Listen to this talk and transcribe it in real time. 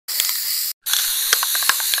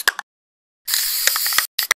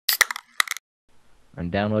I'm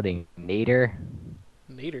downloading Nader.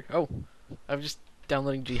 Nader. Oh, I'm just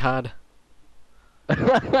downloading Jihad.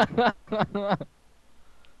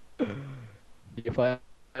 You file?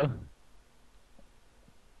 I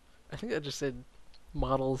think I just said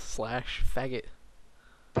model slash faggot.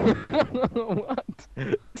 What?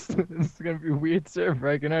 This is gonna be a weird server,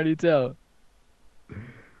 I can already tell.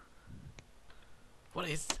 What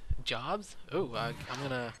is jobs? Oh, I'm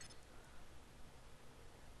gonna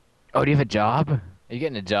Oh, do you have a job? Are you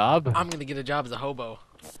getting a job? I'm gonna get a job as a hobo.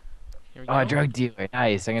 Here we Oh, a go. drug dealer.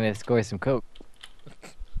 Nice. I'm gonna score some coke.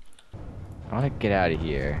 I wanna get out of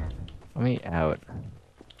here. Let me out.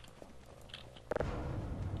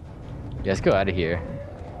 Yeah, let's go out of here.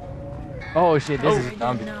 Oh shit, this Oh. is a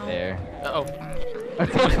zombie there. Uh oh.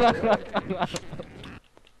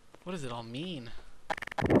 What does it all mean?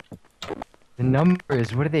 The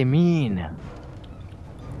numbers, what do they mean?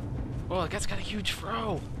 Oh, that guy's got a huge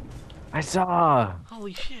fro. I saw.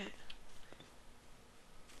 Holy shit.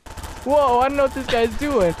 Whoa, I don't know what this guy's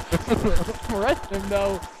doing. Arrest him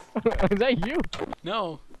though. Is that you?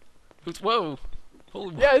 No. Who's whoa?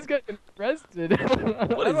 Holy. Yeah, this guy's been arrested. How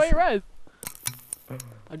What do I is? arrest?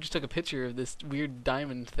 I just took a picture of this weird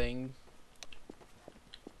diamond thing.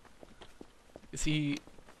 Is he?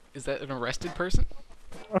 Is that an arrested person?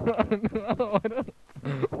 No, I don't.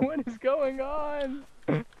 What is going on?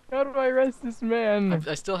 How do I arrest this man?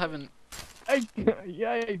 I still haven't.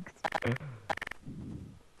 Yikes.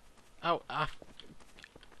 Oh, ah.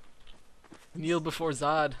 Kneel before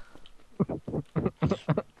Zod.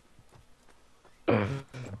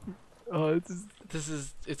 Oh, this is. This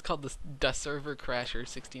is. It's called the Server Crasher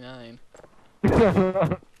 69.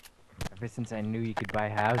 Ever since I knew you could buy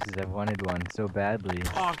houses, I've wanted one so badly.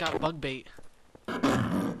 Oh, I've got bug bait.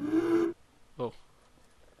 Oh.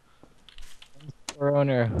 Store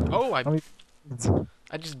owner. Oh, How many-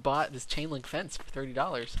 I just bought this chain link fence for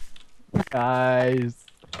 $30. Guys.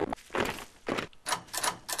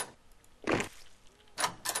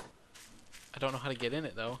 I don't know how to get in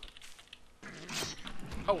it though.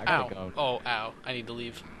 Oh, I ow. gotta go. Oh, ow. I need to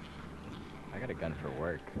leave. I got a gun for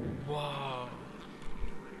work. Whoa.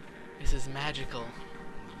 This is magical.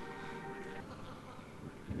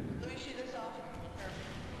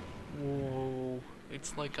 Whoa.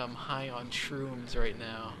 It's like I'm high on shrooms right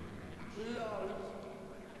now.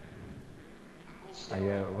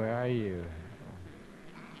 Where are you?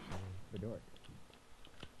 The door.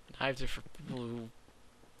 Knives are for people who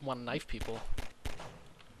want to knife people.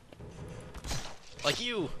 Like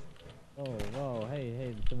you! Oh, whoa,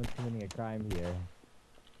 hey, someone's committing a crime here.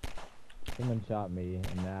 Someone shot me,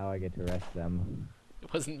 and now I get to arrest them.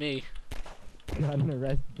 It wasn't me. Got an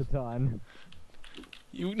arrest baton.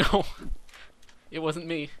 You know. It wasn't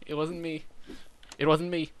me. It wasn't me. It wasn't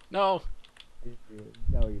me. No!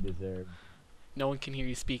 No, you deserve. No one can hear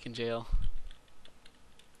you speak in jail.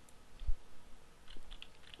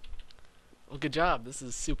 Well, good job. This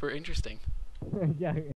is super interesting. Yeah.